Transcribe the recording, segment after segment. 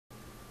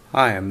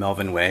Hi, I'm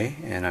Melvin Way,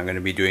 and I'm going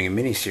to be doing a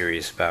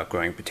mini-series about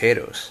growing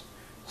potatoes.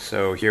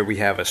 So here we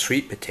have a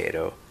sweet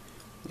potato,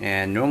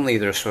 and normally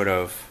they're sort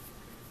of,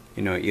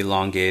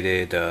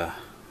 elongated,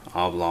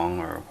 oblong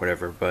or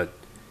whatever, but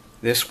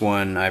this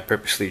one, I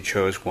purposely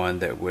chose one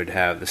that would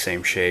have the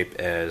same shape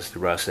as the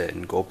russet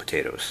and gold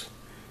potatoes.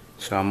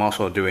 So I'm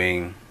also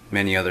doing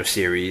many other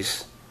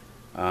series.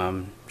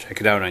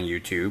 Check it out on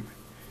YouTube,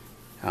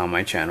 on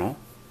my channel.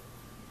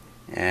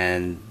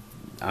 And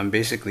I'm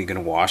basically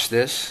going to wash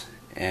this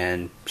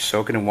and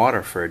soak it in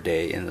water for a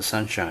day in the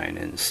sunshine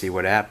and see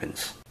what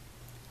happens.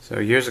 So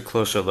here's a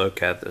closer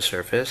look at the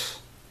surface.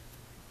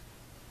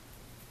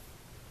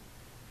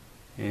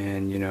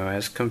 And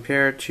as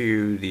compared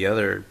to the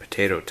other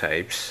potato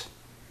types,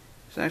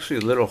 it's actually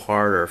a little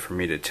harder for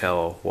me to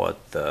tell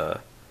what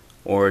the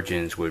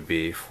origins would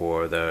be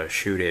for the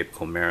shoot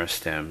apical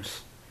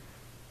meristems.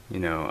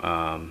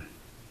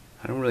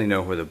 I don't really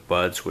know where the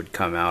buds would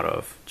come out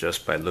of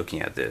just by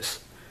looking at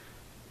this.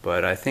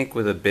 But I think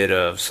with a bit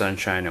of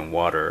sunshine and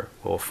water,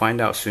 we'll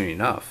find out soon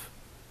enough.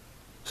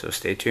 So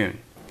stay tuned.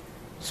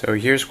 So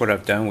here's what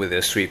I've done with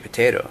this sweet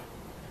potato.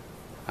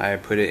 I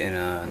put it in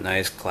a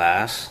nice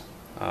glass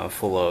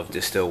full of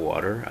distilled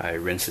water. I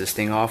rinsed this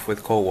thing off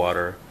with cold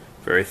water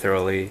very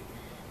thoroughly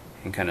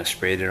and kind of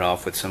sprayed it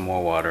off with some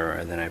more water,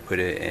 and then I put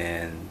it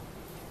in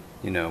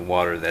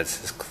water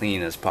that's as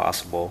clean as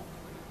possible.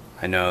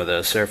 I know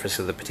the surface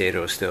of the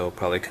potato still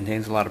probably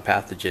contains a lot of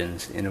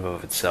pathogens in and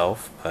of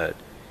itself, but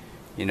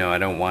I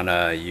don't want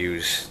to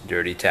use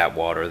dirty tap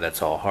water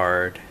that's all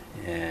hard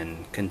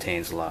and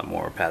contains a lot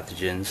more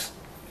pathogens.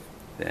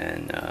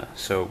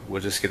 So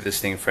we'll just give this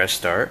thing a fresh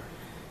start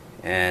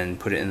and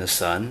put it in the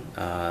sun.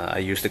 I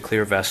used a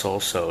clear vessel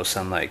so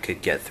sunlight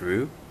could get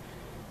through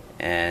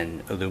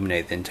and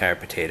illuminate the entire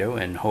potato,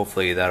 and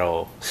hopefully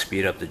that'll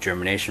speed up the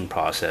germination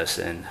process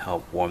and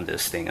help warm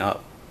this thing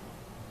up.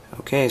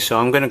 Okay, so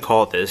I'm going to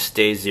call this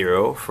day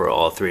 0 for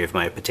all 3 of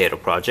my potato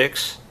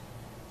projects.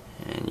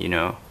 And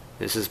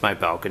this is my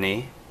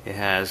balcony. It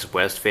has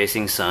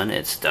west-facing sun.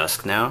 It's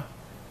dusk now.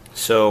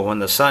 So when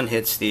the sun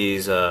hits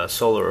these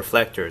solar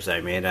reflectors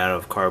I made out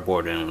of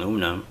cardboard and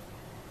aluminum,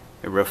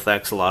 it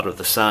reflects a lot of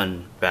the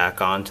sun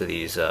back onto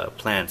these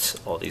plants,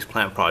 all these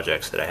plant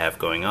projects that I have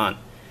going on.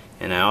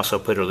 And I also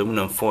put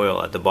aluminum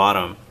foil at the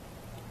bottom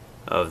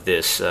of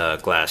this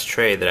glass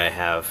tray that I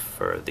have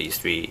for these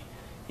 3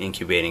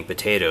 incubating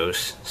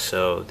potatoes,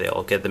 so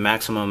they'll get the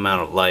maximum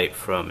amount of light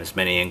from as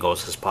many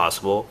angles as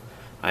possible.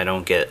 I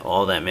don't get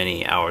all that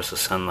many hours of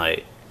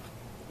sunlight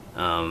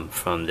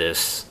from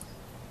this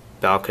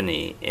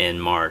balcony in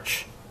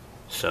March,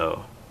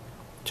 so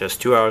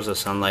just 2 hours of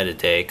sunlight a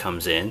day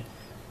comes in,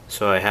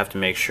 so I have to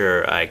make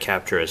sure I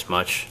capture as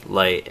much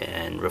light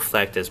and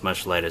reflect as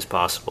much light as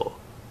possible.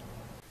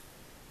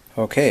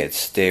 Okay,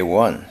 it's day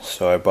 1,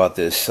 so I bought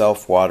this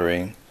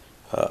self-watering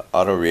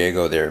auto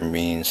riego. There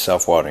means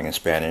self-watering in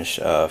Spanish,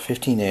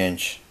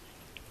 15-inch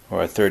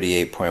or a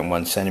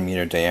 38.1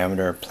 centimeter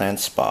diameter plant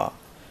spa.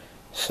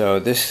 So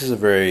this is a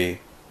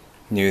very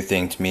new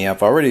thing to me.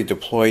 I've already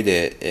deployed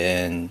it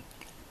in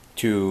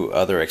 2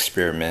 other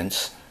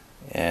experiments,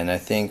 and I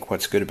think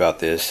what's good about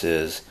this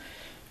is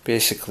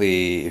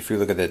basically, if you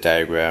look at the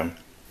diagram,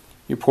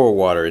 you pour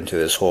water into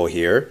this hole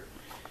here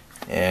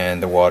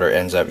and the water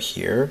ends up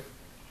here.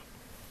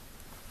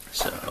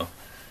 So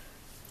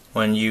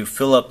when you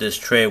fill up this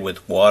tray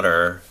with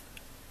water,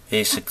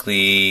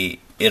 basically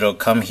it'll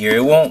come here.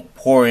 It won't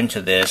pour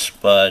into this,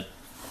 but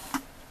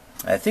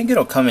I think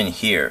it'll come in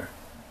here.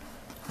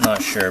 I'm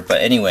not sure,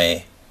 but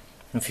anyway,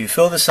 if you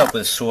fill this up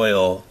with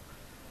soil,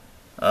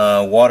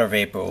 water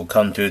vapor will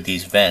come through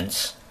these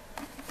vents.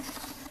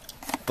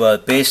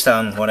 But based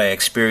on what I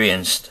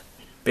experienced,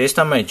 based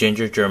on my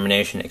ginger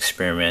germination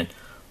experiment,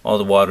 all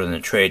the water in the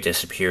tray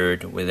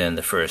disappeared within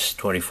the first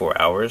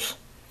 24 hours.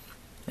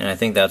 And I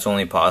think that's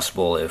only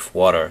possible if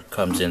water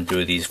comes in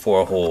through these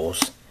 4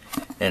 holes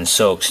and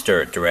soaks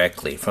dirt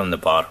directly from the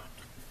bottom.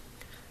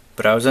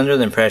 But I was under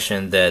the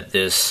impression that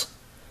this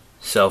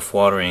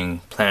self-watering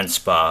plant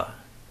spa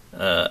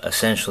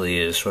essentially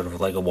is sort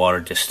of like a water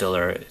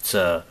distiller. It's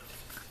a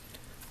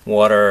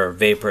water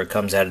vapor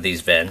comes out of these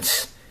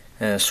vents,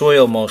 and the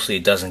soil mostly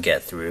doesn't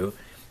get through.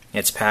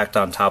 It's packed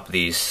on top of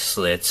these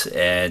slits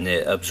and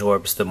it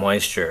absorbs the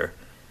moisture,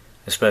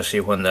 especially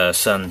when the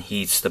sun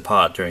heats the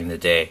pot during the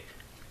day,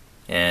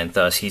 and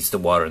thus heats the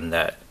water in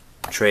that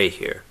tray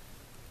here.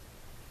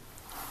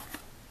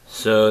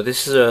 So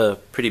this is a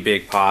pretty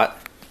big pot,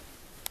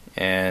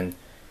 and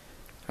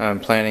I'm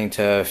planning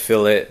to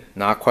fill it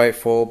not quite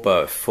full,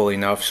 but full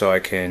enough so I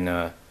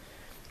can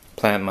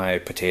plant my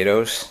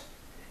potatoes,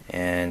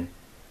 and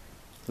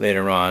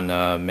later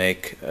on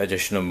make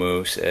additional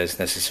moves as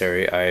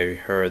necessary. I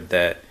heard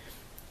that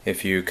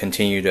if you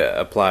continue to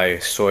apply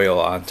soil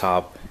on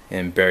top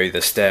and bury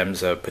the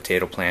stems of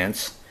potato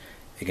plants,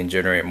 it can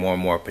generate more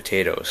and more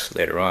potatoes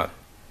later on.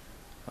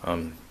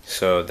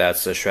 So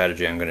that's the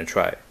strategy I'm going to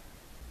try.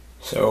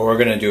 So we're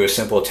going to do a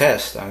simple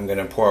test. I'm going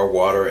to pour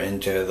water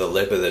into the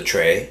lip of the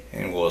tray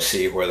and we'll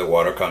see where the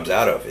water comes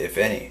out of, if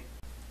any.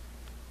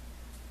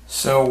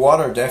 So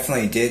water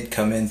definitely did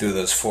come in through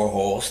those 4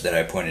 holes that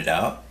I pointed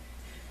out.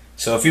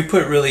 So if you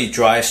put really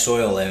dry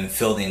soil and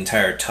fill the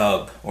entire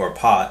tub or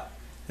pot,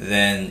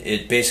 then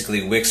it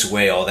basically wicks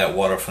away all that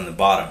water from the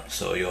bottom.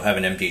 So you'll have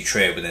an empty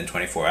tray within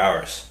 24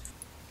 hours.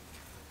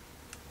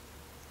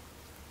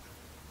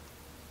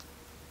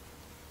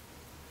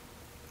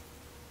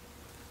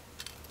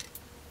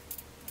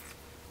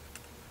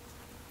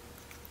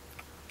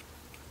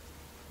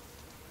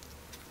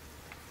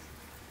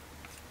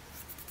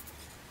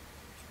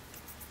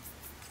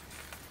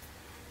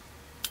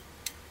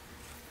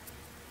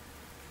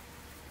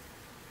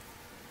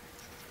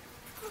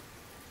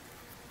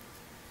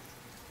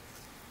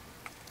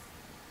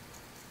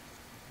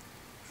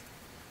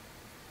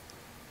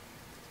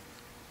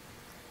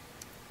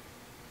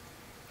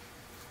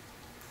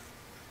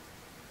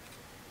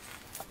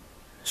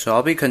 So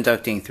I'll be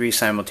conducting 3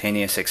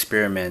 simultaneous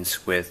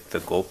experiments with the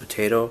gold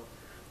potato,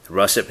 the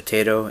russet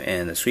potato,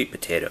 and the sweet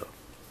potato.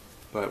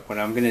 But what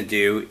I'm going to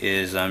do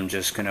is I'm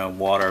just going to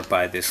water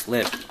by this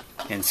lip.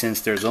 And since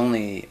there's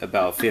only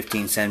about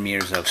 15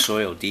 centimeters of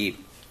soil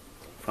deep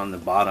from the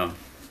bottom,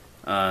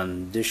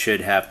 this should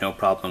have no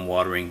problem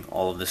watering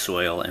all of the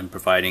soil and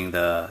providing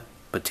the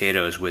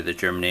potatoes with the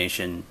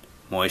germination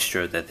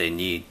moisture that they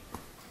need.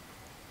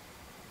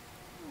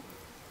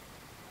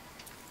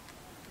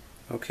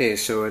 Okay,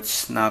 so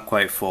it's not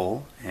quite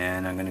full,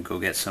 and I'm going to go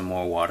get some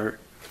more water.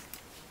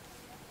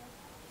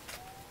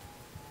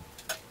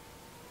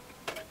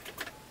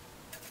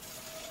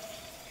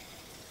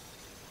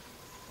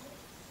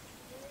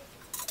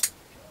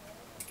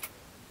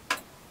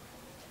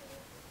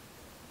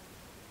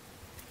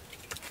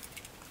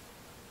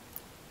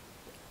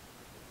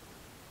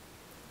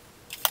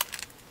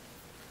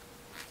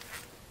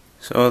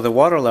 So the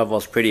water level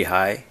is pretty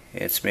high.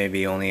 It's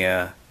maybe only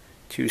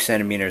 2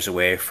 centimeters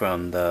away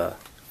from the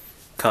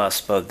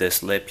cusp of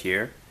this lip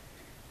here,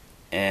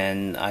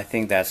 and I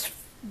think that's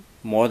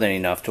more than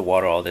enough to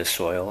water all this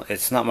soil.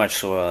 It's not much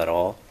soil at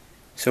all.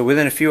 So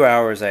within a few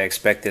hours I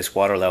expect this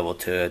water level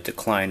to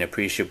decline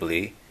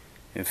appreciably.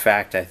 In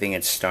fact, I think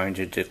it's starting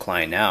to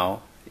decline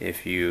now.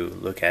 If you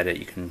look at it,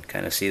 you can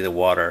kind of see the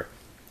water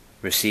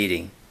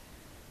receding.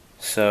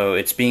 So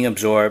it's being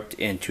absorbed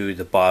into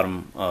the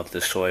bottom of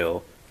the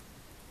soil,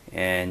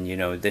 and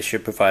this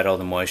should provide all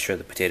the moisture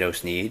the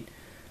potatoes need.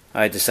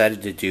 I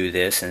decided to do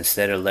this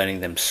instead of letting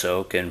them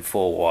soak in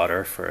full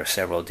water for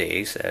several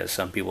days, as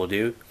some people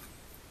do,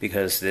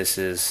 because this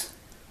is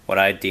what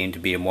I deem to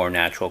be a more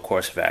natural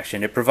course of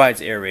action. It provides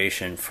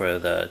aeration for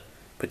the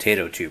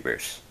potato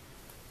tubers.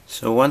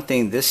 So one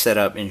thing this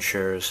setup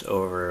ensures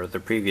over the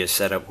previous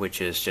setup,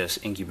 which is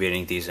just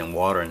incubating these in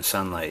water and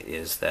sunlight,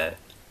 is that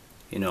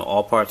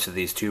all parts of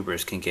these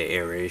tubers can get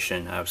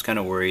aeration. I was kind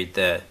of worried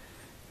that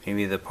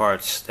maybe the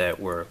parts that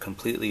were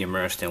completely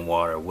immersed in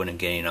water wouldn't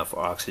get enough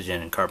oxygen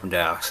and carbon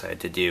dioxide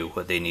to do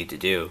what they need to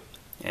do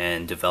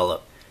and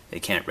develop. They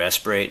can't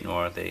respirate,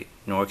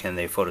 nor can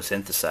they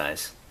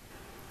photosynthesize.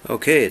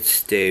 Okay,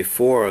 it's day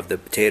 4 of the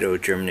potato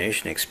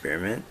germination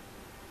experiment.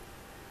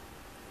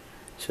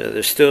 So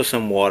there's still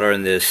some water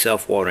in this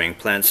self-watering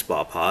plant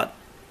spa pot.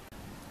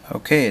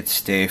 Okay, it's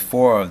day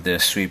 4 of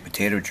this sweet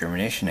potato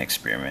germination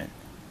experiment.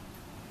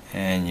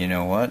 And you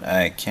know what?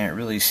 I can't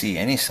really see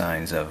any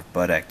signs of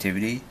bud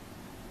activity.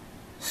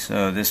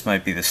 So this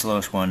might be the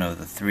slowest one of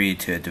the 3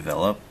 to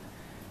develop.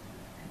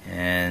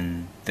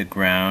 And the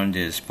ground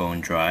is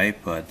bone dry,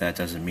 but that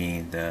doesn't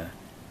mean the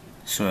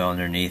soil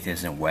underneath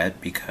isn't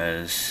wet,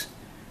 because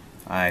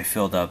I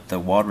filled up the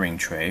watering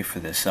tray for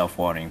the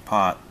self-watering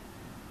pot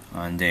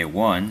on day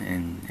 1,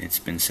 and it's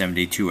been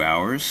 72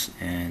 hours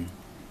and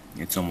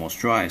it's almost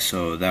dry.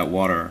 So that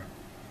water,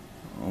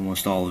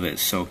 almost all of it,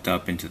 soaked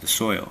up into the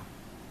soil.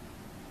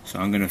 So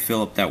I'm going to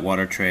fill up that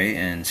water tray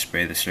and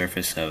spray the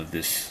surface of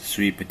this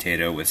sweet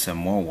potato with some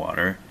more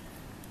water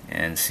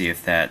and see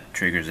if that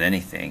triggers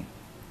anything.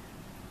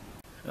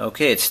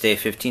 Okay, it's day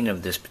 15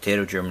 of this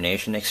potato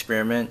germination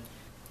experiment.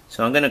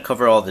 So I'm going to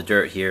cover all the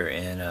dirt here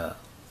in a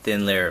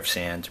thin layer of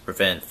sand to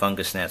prevent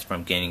fungus gnats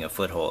from gaining a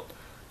foothold.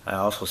 I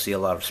also see a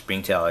lot of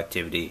springtail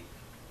activity.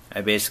 I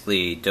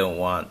basically don't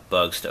want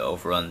bugs to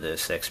overrun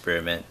this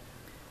experiment.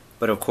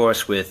 But of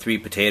course, with 3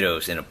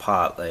 potatoes in a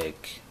pot,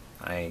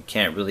 I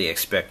can't really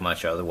expect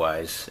much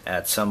otherwise.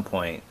 At some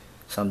point,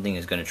 something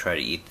is going to try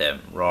to eat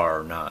them, raw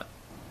or not.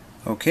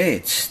 Okay,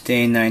 it's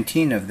day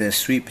 19 of this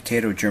sweet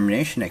potato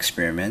germination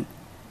experiment.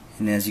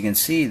 And as you can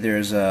see,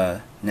 there's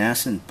a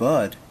nascent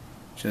bud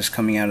just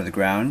coming out of the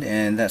ground,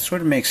 and that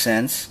sort of makes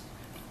sense.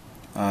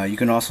 You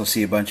can also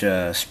see a bunch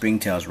of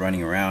springtails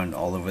running around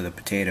all over the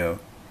potato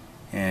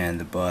and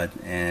the bud,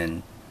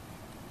 and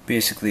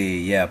basically,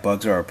 yeah,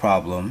 bugs are a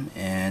problem,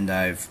 and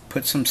I've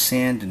put some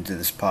sand into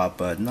this pot,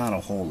 but not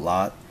a whole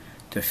lot,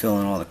 to fill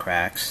in all the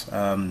cracks.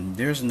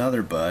 There's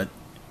another bud.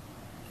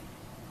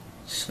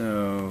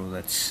 So,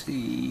 let's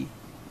see.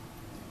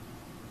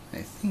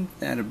 I think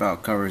that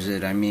about covers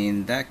it. I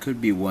mean, that could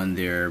be one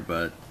there,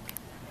 but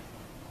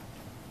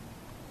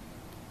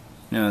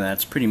no,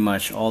 that's pretty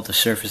much all the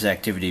surface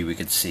activity we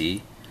could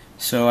see.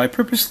 So I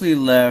purposely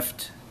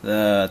left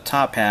the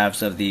top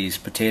halves of these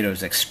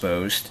potatoes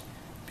exposed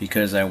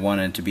because I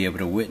wanted to be able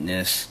to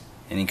witness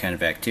any kind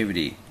of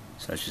activity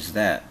such as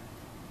that.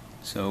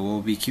 So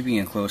we'll be keeping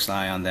a close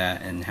eye on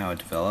that and how it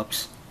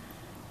develops.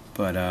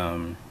 But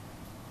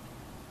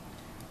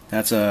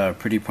that's a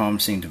pretty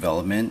promising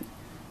development,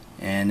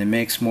 and it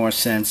makes more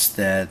sense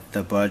that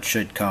the bud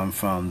should come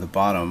from the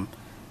bottom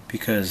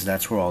because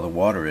that's where all the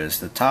water is.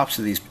 The tops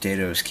of these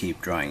potatoes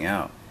keep drying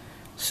out.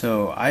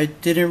 So I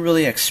didn't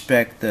really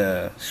expect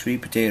the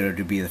sweet potato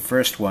to be the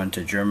first one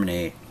to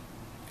germinate.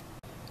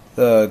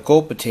 The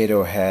gold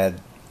potato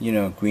had,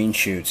 green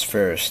shoots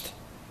first,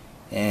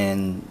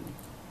 and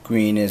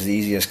green is the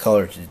easiest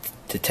color to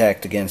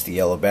detect against the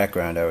yellow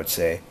background, I would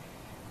say.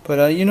 But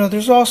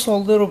there's also a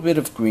little bit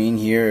of green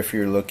here if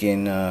you're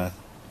looking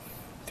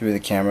through the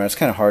camera. It's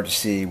kind of hard to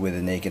see with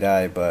the naked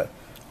eye, but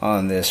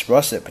on this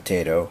russet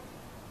potato.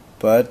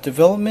 But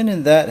development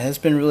in that has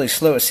been really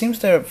slow. It seems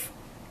to have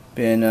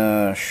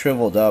been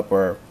shriveled up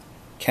or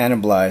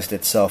cannibalized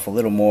itself a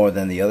little more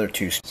than the other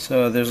two.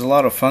 So there's a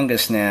lot of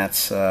fungus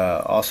gnats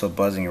also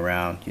buzzing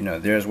around.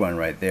 There's one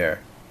right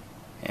there.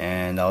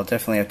 And I'll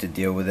definitely have to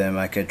deal with them.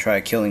 I could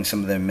try killing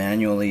some of them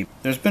manually.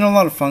 There's been a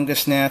lot of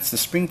fungus gnats. The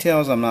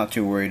springtails I'm not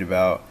too worried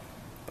about,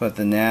 but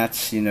the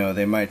gnats,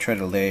 they might try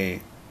to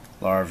lay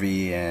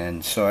larvae,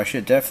 and so I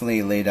should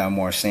definitely lay down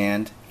more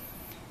sand.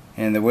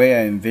 And the way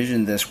I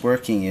envision this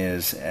working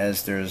is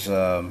as there's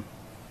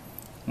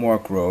more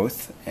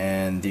growth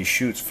and these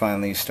shoots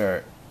finally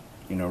start,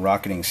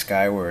 rocketing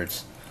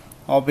skywards,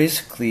 I'll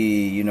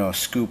basically,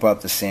 scoop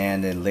up the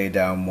sand and lay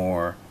down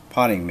more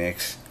potting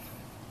mix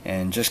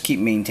and just keep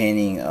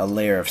maintaining a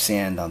layer of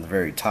sand on the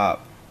very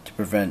top to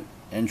prevent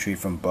entry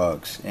from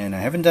bugs. And I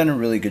haven't done a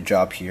really good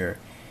job here.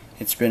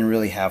 It's been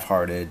really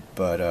half-hearted,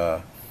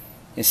 but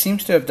it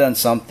seems to have done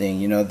something.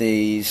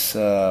 These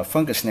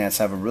fungus gnats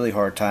have a really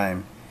hard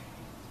time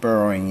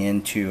burrowing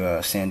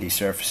into sandy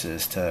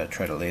surfaces to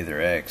try to lay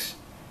their eggs.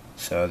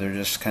 So they're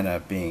just kind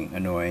of being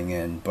annoying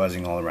and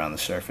buzzing all around the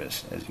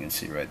surface, as you can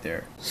see right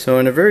there. So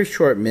in a very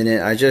short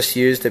minute, I just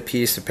used a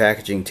piece of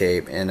packaging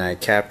tape and I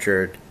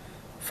captured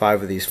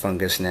 5 of these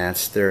fungus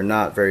gnats. They're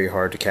not very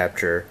hard to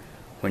capture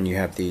when you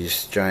have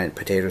these giant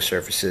potato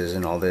surfaces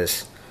and all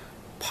this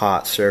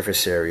pot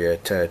surface area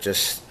to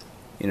just,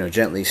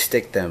 gently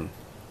stick them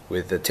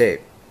with the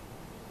tape.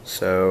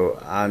 So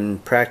I'm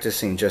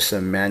practicing just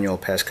some manual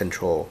pest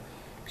control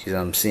because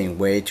I'm seeing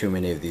way too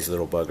many of these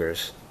little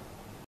buggers.